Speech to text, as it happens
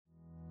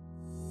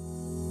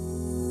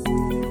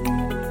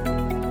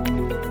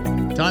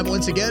Time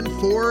once again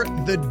for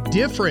The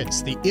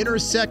Difference, the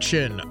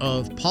intersection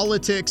of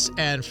politics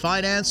and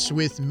finance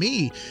with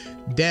me,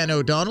 Dan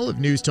O'Donnell of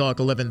News Talk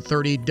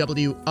 1130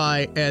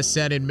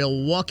 WISN in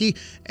Milwaukee,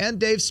 and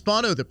Dave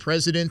Spano, the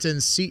president and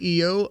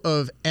CEO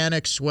of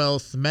Annex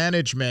Wealth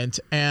Management.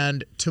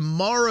 And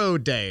tomorrow,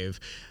 Dave,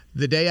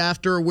 the day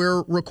after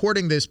we're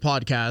recording this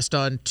podcast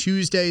on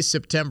Tuesday,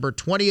 September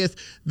 20th,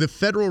 the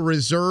Federal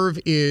Reserve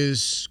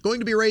is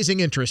going to be raising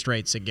interest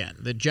rates again.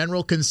 The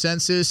general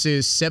consensus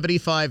is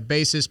 75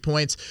 basis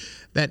points.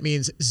 That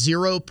means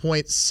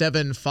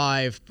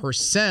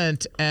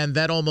 0.75%, and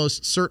that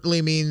almost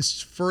certainly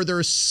means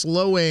further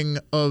slowing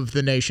of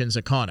the nation's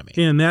economy.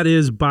 And that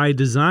is by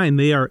design.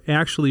 They are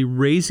actually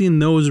raising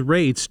those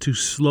rates to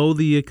slow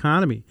the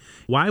economy.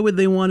 Why would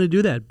they want to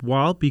do that?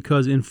 Well,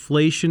 because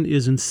inflation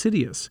is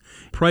insidious.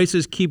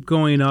 Prices keep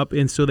going up,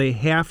 and so they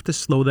have to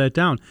slow that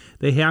down.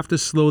 They have to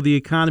slow the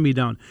economy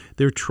down.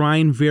 They're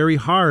trying very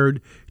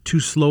hard to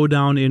slow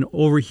down an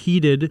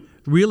overheated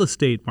real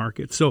estate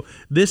market. So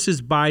this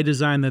is by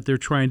design that they're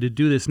trying to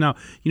do this. Now,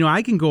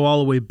 I can go all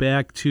the way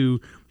back to,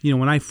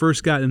 when I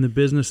first got in the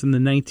business in the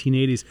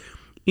 1980s.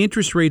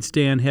 Interest rates,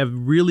 Dan, have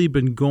really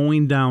been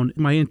going down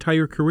my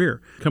entire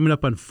career, coming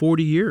up on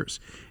 40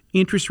 years.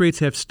 Interest rates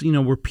have,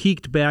 were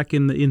peaked back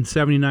in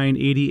 79,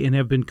 80 and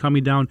have been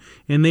coming down,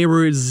 and they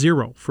were at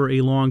zero for a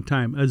long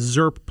time, a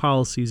ZIRP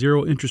policy,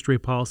 zero interest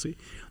rate policy.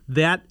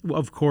 That,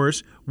 of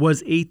course,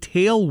 was a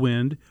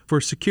tailwind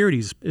for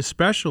securities,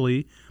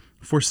 especially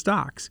for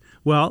stocks.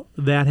 Well,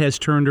 that has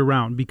turned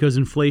around because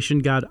inflation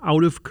got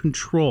out of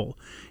control.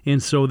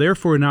 And so,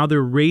 therefore, now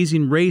they're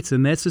raising rates,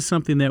 and that's just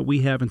something that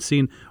we haven't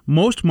seen.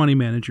 Most money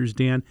managers,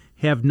 Dan,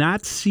 have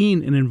not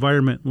seen an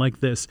environment like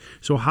this.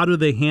 So how do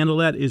they handle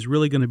that is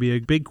really going to be a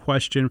big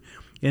question.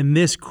 And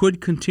this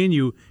could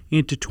continue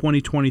into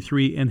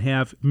 2023 and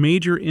have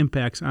major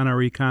impacts on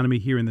our economy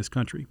here in this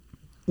country.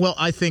 Well,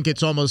 I think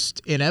it's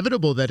almost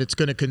inevitable that it's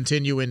going to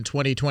continue in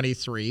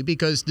 2023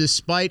 because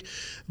despite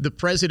the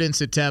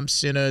president's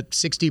attempts in a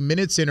 60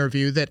 Minutes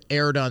interview that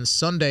aired on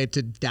Sunday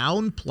to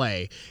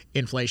downplay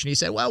inflation, he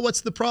said, well,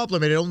 what's the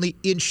problem? It only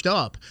inched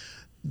up.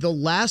 The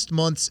last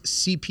month's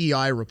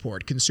CPI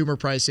report, Consumer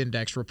Price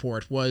Index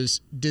report,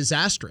 was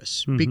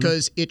disastrous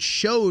because it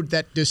showed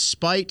that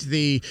despite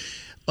the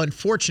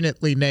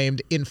unfortunately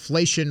named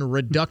Inflation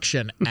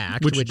Reduction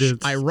Act, which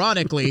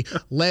ironically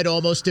led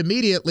almost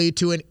immediately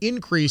to an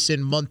increase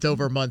in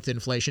month-over-month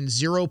inflation,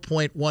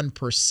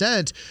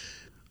 0.1%,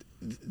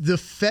 the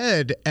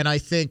Fed, and I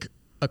think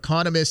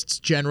economists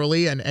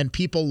generally and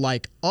people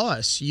like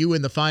us, you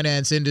in the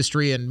finance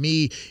industry and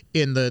me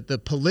in the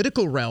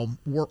political realm,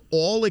 we're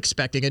all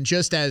expecting, and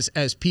just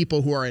as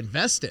people who are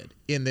invested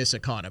in this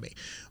economy,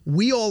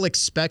 we all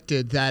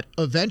expected that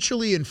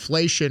eventually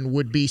inflation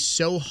would be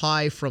so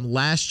high from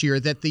last year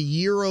that the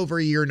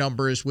year-over-year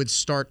numbers would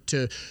start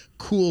to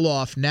cool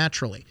off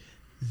naturally.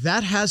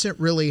 That hasn't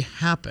really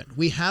happened.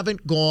 We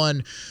haven't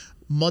gone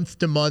month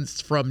to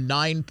month from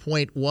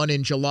 9.1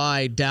 in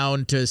July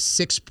down to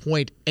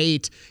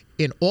 6.8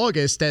 in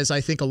August, as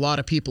I think a lot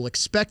of people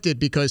expected,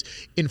 because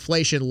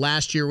inflation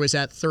last year was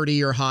at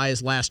 30-year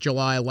highs last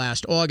July,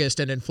 last August,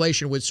 and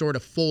inflation would sort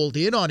of fold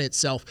in on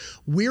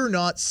itself. We're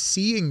not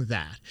seeing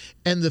that.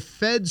 And the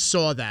Fed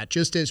saw that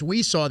just as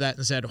we saw that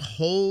and said,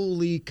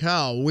 holy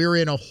cow, we're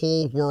in a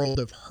whole world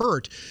of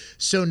hurt.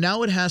 So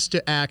now it has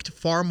to act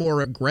far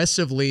more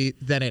aggressively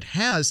than it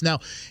has. Now,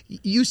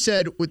 you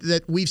said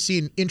that we've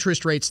seen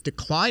interest rates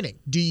declining.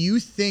 Do you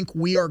think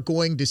we are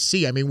going to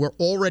see, we're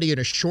already in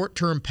a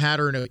short-term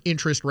pattern of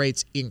interest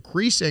rates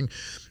increasing,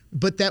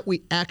 but that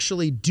we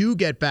actually do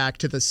get back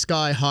to the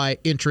sky-high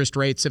interest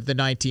rates of the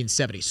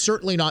 1970s?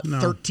 Certainly not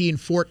 13,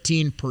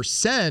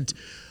 14%,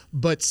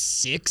 but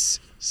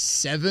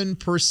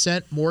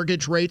 6-7%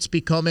 mortgage rates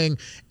becoming,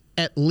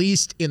 at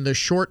least in the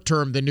short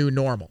term, the new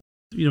normal.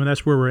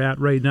 That's where we're at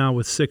right now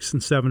with 6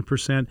 and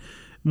 7%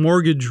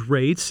 mortgage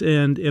rates.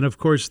 And of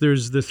course,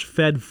 there's this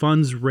Fed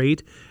funds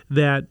rate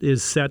that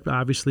is set,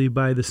 obviously,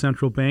 by the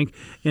central bank.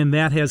 And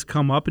that has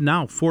come up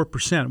now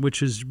 4%, which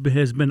has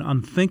been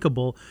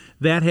unthinkable.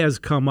 That has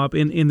come up.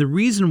 And the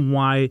reason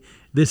why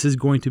this is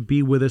going to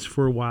be with us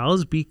for a while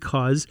is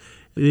because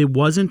it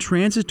wasn't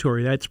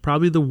transitory. That's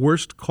probably the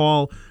worst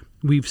call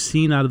we've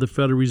seen out of the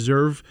Federal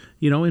Reserve,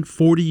 in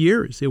 40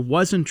 years. It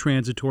wasn't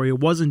transitory. It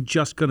wasn't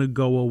just going to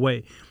go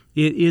away.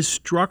 It is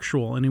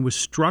structural, and it was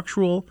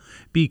structural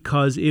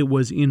because it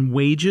was in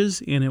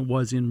wages and it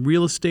was in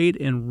real estate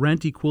and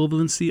rent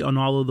equivalency on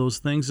all of those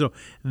things. So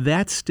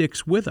that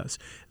sticks with us.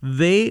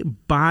 They,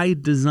 by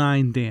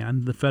design,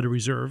 Dan, the Federal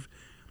Reserve,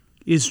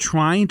 is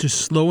trying to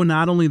slow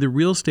not only the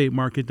real estate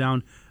market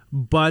down,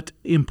 but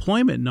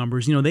employment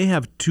numbers. They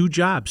have two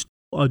jobs,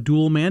 a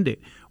dual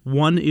mandate.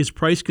 One is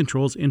price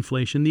controls,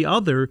 inflation. The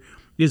other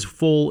is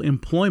full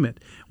employment.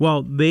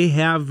 Well, they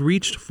have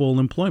reached full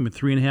employment.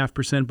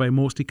 3.5% by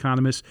most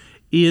economists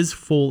is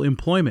full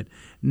employment.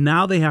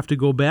 Now they have to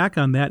go back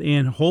on that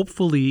and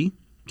hopefully,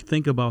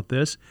 think about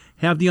this,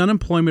 have the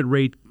unemployment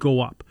rate go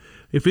up.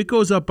 If it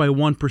goes up by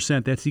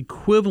 1%, that's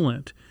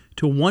equivalent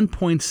to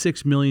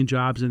 1.6 million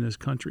jobs in this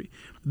country.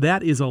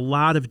 That is a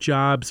lot of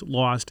jobs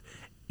lost.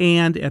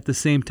 And at the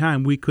same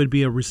time, we could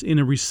be in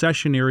a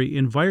recessionary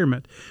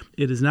environment.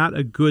 It is not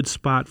a good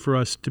spot for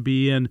us to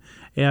be in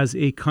as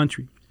a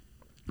country.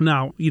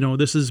 Now,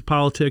 this is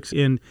politics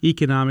and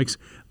economics,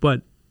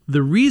 but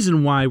the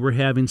reason why we're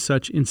having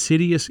such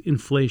insidious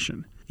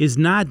inflation is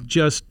not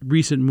just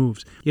recent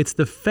moves. It's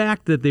the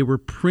fact that they were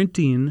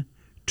printing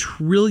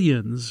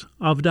trillions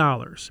of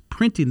dollars,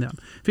 printing them.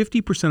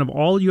 50% of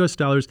all U.S.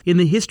 dollars in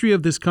the history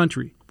of this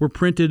country were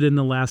printed in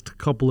the last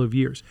couple of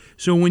years.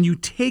 So when you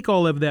take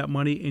all of that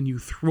money and you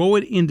throw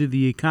it into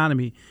the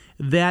economy,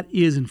 that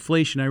is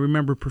inflation. I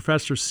remember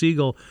Professor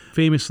Siegel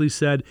famously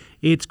said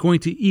it's going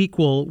to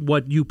equal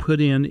what you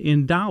put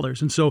in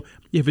dollars. And so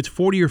if it's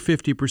 40 or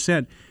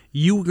 50%,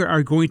 you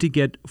are going to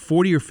get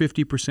 40 or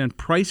 50%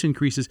 price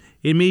increases.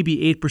 It may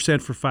be 8%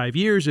 for 5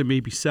 years, it may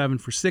be 7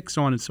 for 6,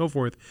 so on and so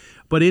forth,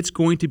 but it's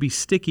going to be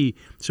sticky.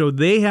 So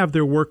they have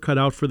their work cut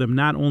out for them,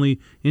 not only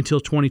until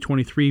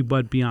 2023,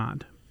 but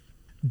beyond.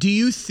 Do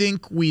you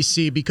think we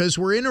see, because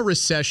we're in a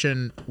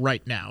recession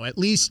right now, at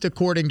least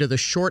according to the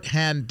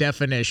shorthand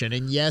definition,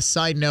 and yes,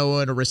 I know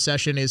a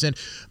recession isn't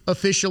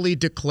officially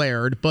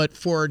declared, but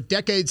for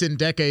decades and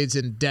decades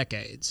and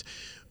decades,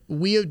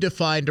 we have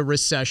defined a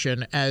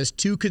recession as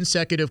 2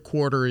 consecutive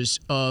quarters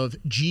of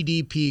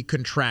GDP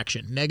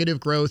contraction, negative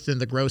growth in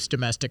the gross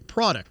domestic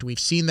product. We've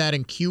seen that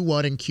in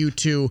Q1 and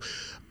Q2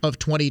 of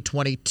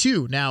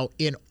 2022. Now,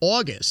 in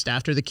August,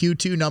 after the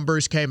Q2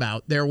 numbers came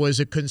out, there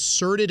was a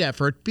concerted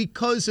effort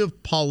because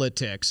of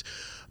politics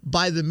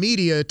by the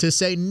media to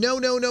say, no,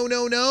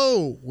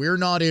 we're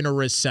not in a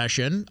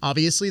recession.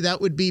 Obviously,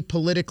 that would be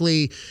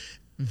politically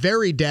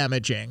very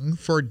damaging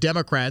for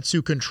Democrats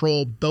who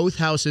control both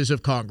houses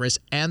of Congress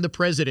and the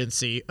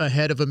presidency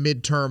ahead of a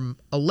midterm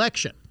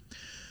election.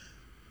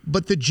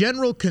 But the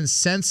general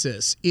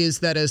consensus is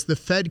that as the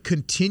Fed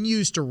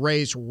continues to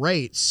raise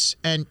rates,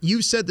 and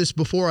you've said this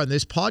before on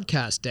this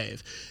podcast,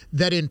 Dave,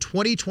 that in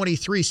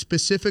 2023,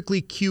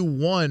 specifically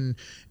Q1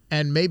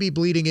 and maybe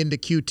bleeding into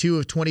Q2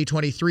 of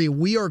 2023,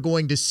 we are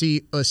going to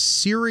see a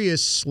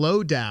serious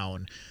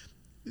slowdown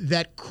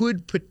that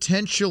could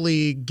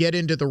potentially get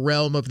into the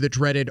realm of the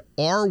dreaded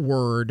R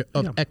word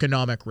of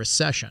economic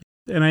recession.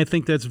 And I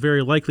think that's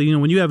very likely.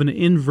 When you have an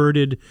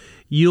inverted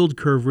yield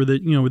curve where the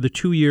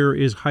 2-year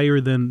is higher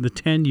than the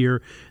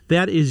 10-year,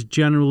 that is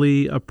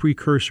generally a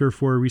precursor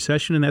for a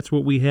recession, and that's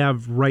what we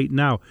have right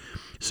now.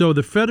 So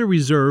the Federal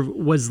Reserve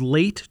was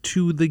late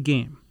to the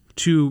game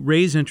to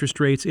raise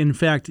interest rates. In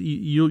fact,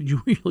 you'll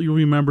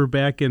remember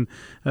back in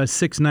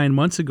 6-9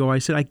 months ago, I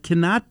said, I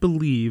cannot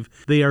believe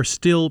they are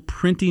still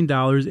printing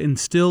dollars and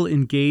still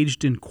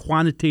engaged in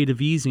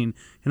quantitative easing.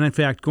 And in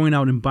fact, going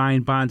out and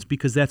buying bonds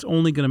because that's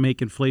only going to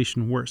make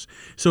inflation worse.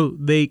 So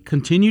they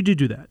continue to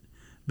do that.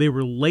 They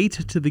were late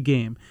to the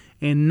game.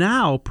 And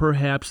now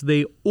perhaps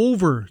they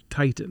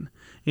over-tighten.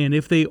 And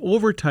if they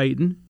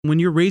over-tighten, when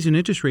you're raising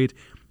interest rates,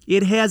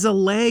 it has a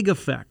lag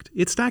effect.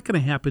 It's not going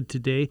to happen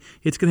today.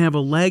 It's going to have a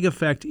lag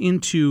effect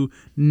into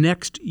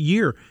next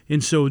year.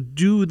 And so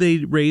do they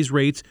raise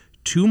rates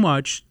too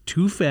much,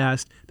 too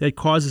fast, that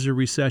causes a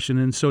recession?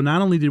 And so not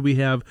only did we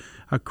have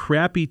a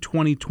crappy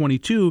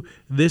 2022,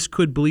 this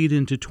could bleed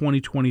into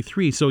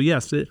 2023. So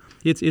yes,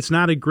 it's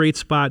not a great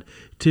spot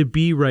to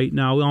be right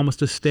now,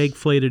 almost a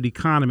stagflated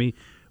economy,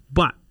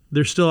 but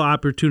there's still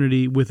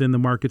opportunity within the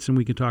markets, and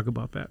we can talk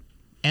about that.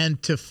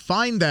 And to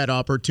find that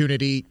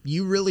opportunity,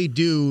 you really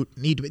do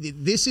need to.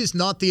 This is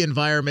not the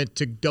environment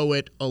to go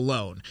it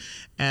alone.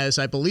 As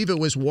I believe it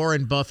was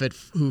Warren Buffett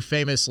who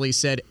famously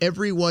said,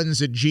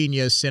 everyone's a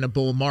genius in a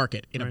bull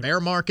market, in a bear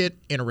market,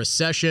 in a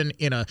recession,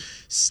 in a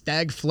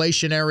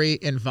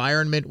stagflationary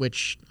environment,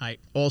 which I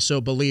also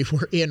believe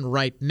we're in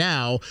right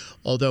now,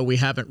 although we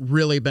haven't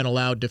really been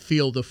allowed to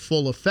feel the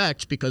full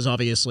effect because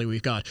obviously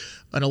we've got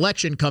an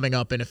election coming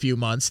up in a few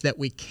months that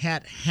we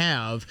can't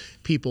have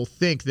people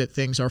think that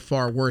things are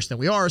far worse than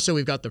we are. So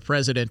we've got the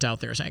president out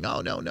there saying, oh,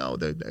 no,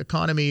 the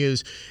economy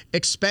is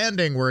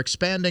expanding. We're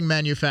expanding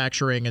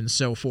manufacturing and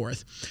so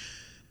forth.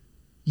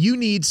 You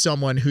need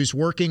someone who's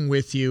working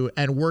with you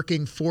and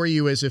working for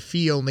you as a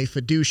fee-only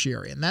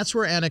fiduciary. And that's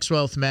where Annex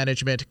Wealth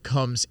Management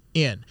comes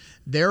in.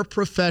 Their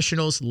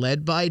professionals,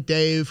 led by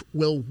Dave,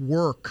 will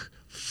work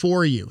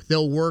for you.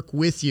 They'll work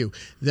with you.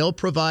 They'll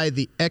provide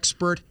the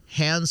expert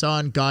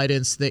hands-on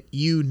guidance that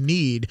you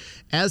need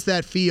as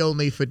that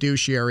fee-only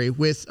fiduciary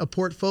with a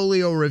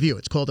portfolio review.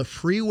 It's called a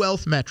free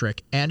wealth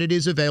metric, and it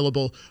is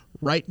available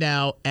right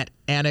now at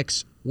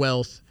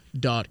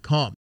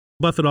annexwealth.com.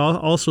 Buffett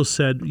also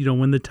said,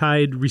 when the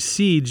tide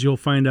recedes, you'll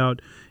find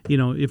out,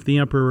 if the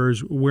emperor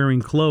is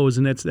wearing clothes.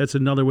 And that's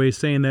another way of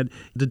saying that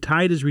the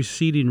tide is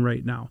receding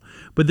right now.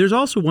 But there's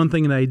also one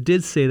thing that I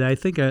did say that I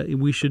think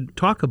we should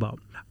talk about.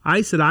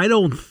 I said, I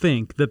don't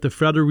think that the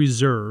Federal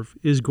Reserve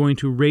is going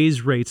to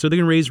raise rates. So they're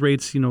going to raise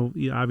rates,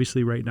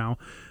 obviously right now.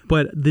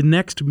 But the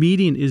next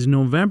meeting is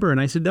November.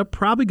 And I said, they're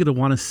probably going to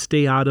want to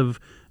stay out of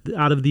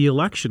the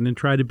election and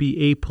try to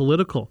be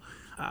apolitical.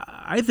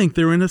 I think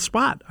they're in a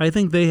spot. I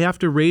think they have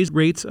to raise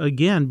rates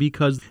again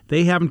because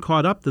they haven't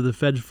caught up to the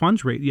Fed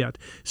funds rate yet.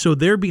 So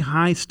they're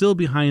still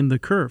behind the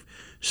curve.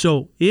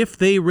 So if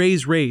they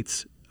raise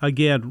rates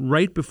again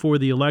right before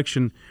the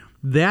election,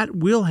 that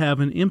will have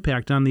an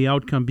impact on the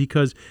outcome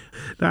because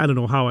I don't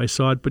know how I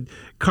saw it, but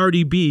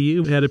Cardi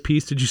B had a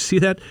piece. Did you see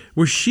that?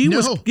 Where she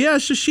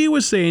she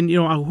was saying,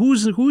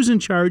 who's in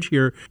charge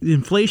here?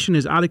 Inflation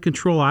is out of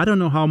control. I don't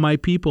know how my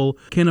people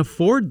can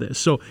afford this.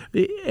 So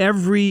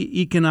every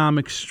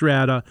economic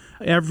strata,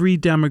 every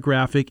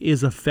demographic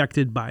is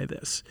affected by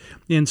this.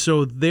 And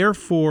so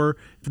therefore,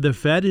 the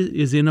Fed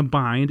is in a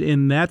bind,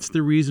 and that's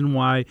the reason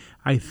why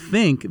I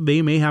think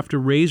they may have to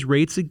raise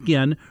rates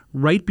again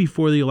right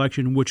before the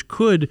election, which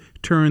could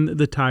turn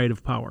the tide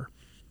of power.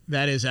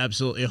 That is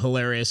absolutely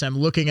hilarious. I'm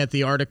looking at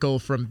the article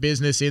from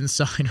Business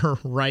Insider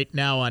right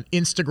now on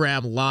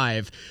Instagram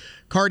Live.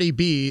 Cardi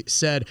B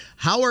said,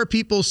 "How are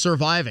people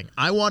surviving?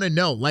 I want to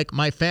know. Like,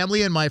 my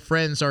family and my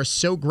friends are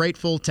so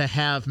grateful to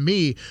have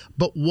me,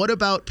 but what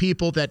about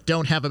people that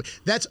don't have a..."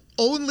 That's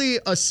only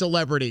a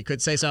celebrity could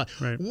say so.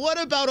 Right.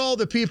 What about all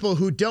the people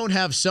who don't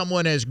have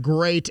someone as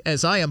great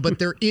as I am? But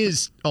there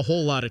is a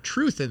whole lot of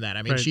truth in that.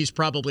 I mean, she's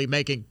probably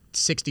making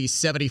 $60,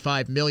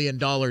 $75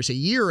 million a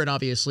year and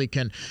obviously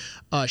can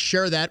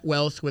share that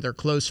wealth with her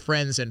close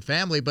friends and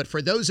family. But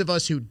for those of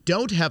us who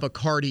don't have a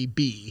Cardi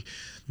B,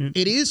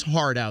 it is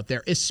hard out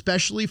there,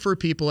 especially for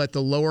people at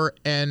the lower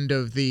end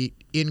of the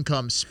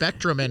income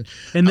spectrum. And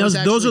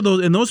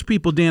those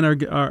people, Dan,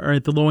 are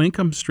at the low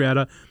income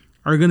strata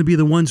are going to be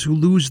the ones who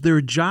lose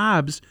their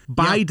jobs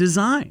by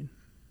design,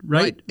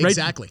 right?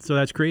 Exactly. So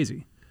that's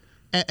crazy.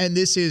 And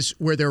this is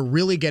where they're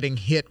really getting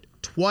hit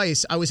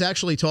twice. I was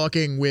actually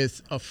talking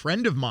with a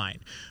friend of mine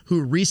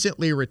who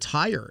recently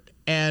retired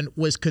and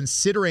was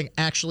considering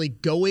actually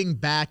going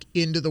back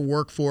into the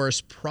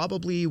workforce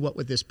probably, what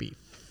would this be,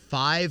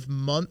 5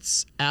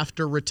 months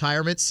after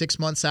retirement, 6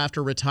 months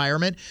after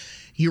retirement.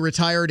 He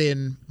retired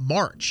in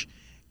March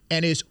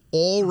and is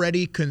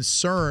already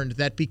concerned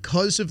that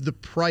because of the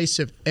price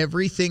of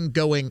everything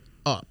going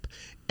up,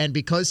 and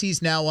because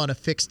he's now on a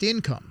fixed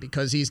income,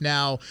 because he's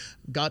now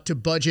got to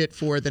budget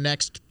for the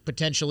next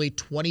potentially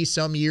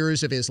 20-some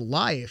years of his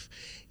life,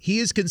 he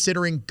is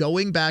considering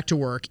going back to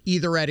work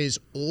either at his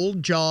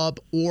old job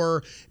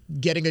or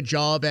getting a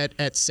job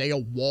at say, a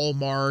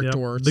Walmart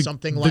or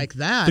something like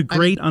that. The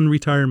great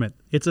unretirement.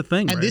 It's a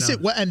thing and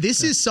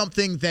this is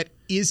something that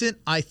isn't,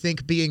 I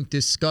think, being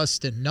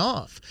discussed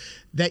enough,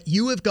 that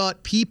you have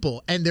got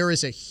people, and there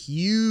is a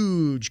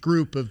huge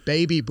group of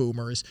baby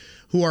boomers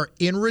who are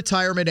in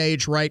retirement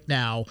age right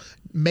now,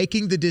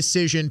 making the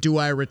decision, do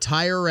I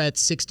retire at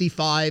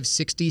 65,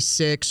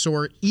 66,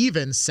 or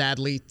even,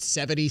 sadly,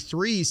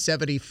 73,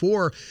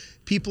 74?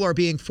 People are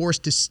being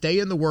forced to stay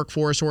in the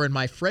workforce, or in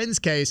my friend's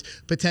case,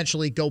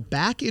 potentially go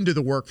back into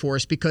the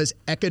workforce because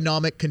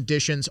economic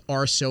conditions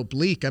are so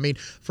bleak. I mean,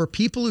 for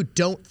people who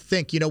don't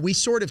think, we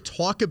sort of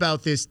talk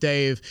about this,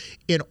 Dave,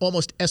 in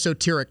almost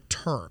esoteric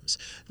terms,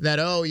 that,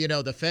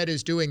 the Fed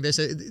is doing this,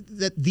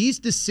 that these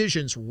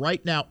decisions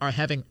right now are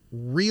having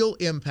real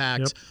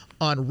impact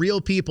on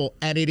real people,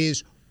 and it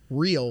is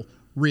real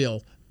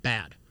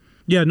bad.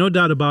 Yeah, no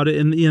doubt about it.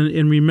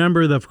 And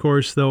remember, of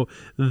course, though,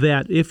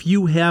 that if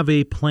you have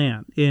a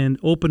plan and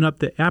open up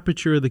the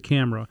aperture of the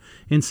camera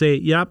and say,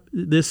 yep,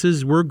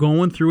 we're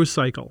going through a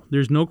cycle.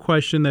 There's no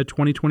question that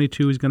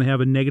 2022 is going to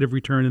have a negative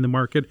return in the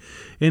market.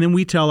 And then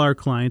we tell our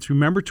clients,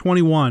 remember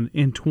 21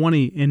 and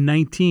 20 and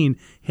 19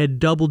 had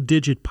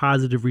double-digit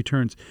positive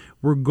returns.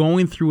 We're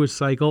going through a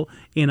cycle,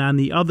 and on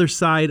the other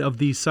side of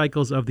these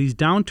cycles, of these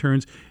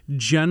downturns,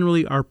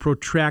 generally are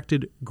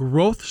protracted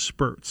growth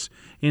spurts.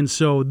 And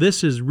so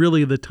this is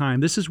really the time.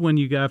 This is when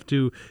you have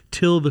to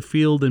till the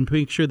field and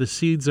make sure the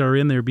seeds are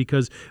in there,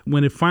 because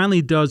when it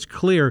finally does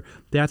clear,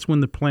 that's when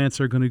the plants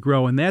are going to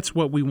grow. And that's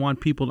what we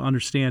want people to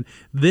understand.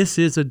 This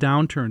is a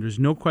downturn. There's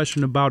no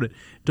question about it.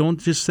 Don't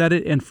just set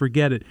it and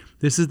forget it.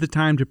 This is the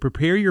time to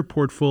prepare your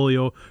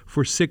portfolio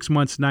for 6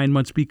 months, 9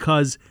 months,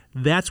 because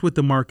that's what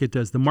the market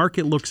does. The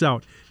market looks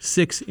out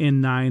 6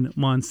 and 9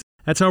 months.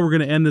 That's how we're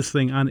going to end this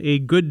thing on a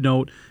good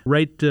note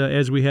right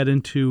as we head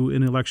into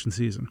an election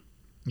season.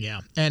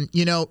 Yeah. And,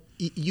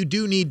 you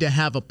do need to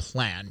have a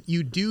plan.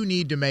 You do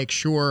need to make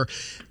sure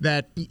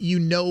that you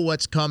know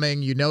what's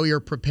coming. You're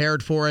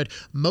prepared for it.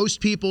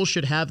 Most people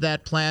should have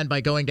that plan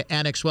by going to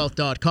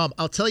annexwealth.com.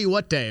 I'll tell you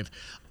what, Dave,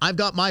 I've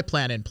got my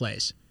plan in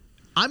place.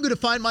 I'm going to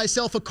find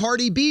myself a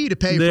Cardi B to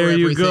pay for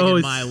everything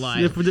in my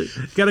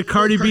life. Got a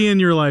Cardi B in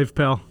your life,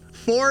 pal.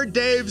 For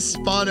Dave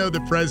Spano,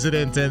 the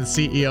president and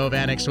CEO of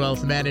Annex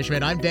Wealth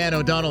Management, I'm Dan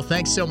O'Donnell.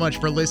 Thanks so much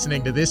for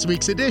listening to this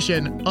week's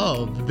edition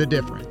of The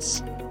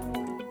Difference.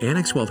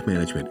 Annex Wealth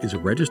Management is a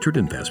registered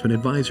investment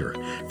advisor.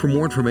 For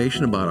more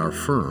information about our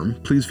firm,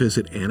 please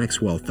visit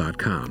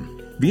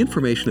annexwealth.com. The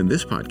information in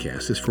this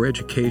podcast is for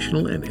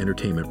educational and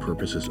entertainment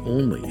purposes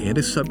only and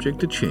is subject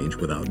to change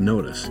without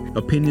notice.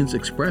 Opinions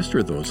expressed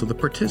are those of the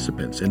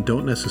participants and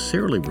don't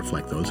necessarily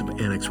reflect those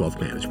of Annex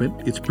Wealth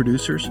Management, its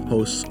producers,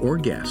 hosts, or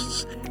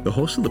guests. The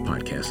host of the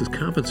podcast is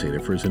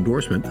compensated for his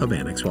endorsement of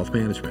Annex Wealth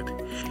Management.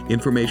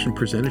 Information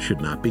presented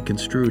should not be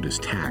construed as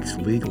tax,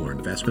 legal, or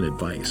investment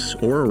advice,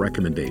 or a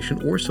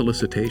recommendation or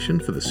solicitation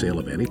for the sale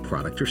of any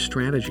product or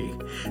strategy.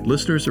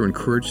 Listeners are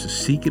encouraged to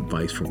seek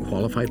advice from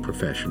qualified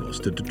professionals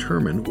to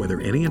determine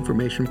whether any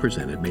information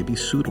presented may be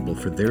suitable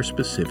for their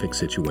specific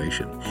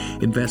situation.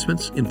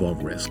 Investments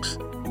involve risks.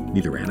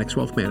 Neither Annex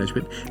Wealth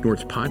Management nor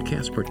its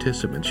podcast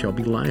participants shall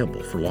be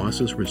liable for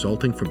losses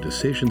resulting from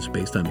decisions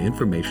based on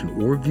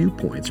information or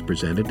viewpoints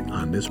presented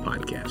on this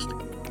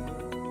podcast.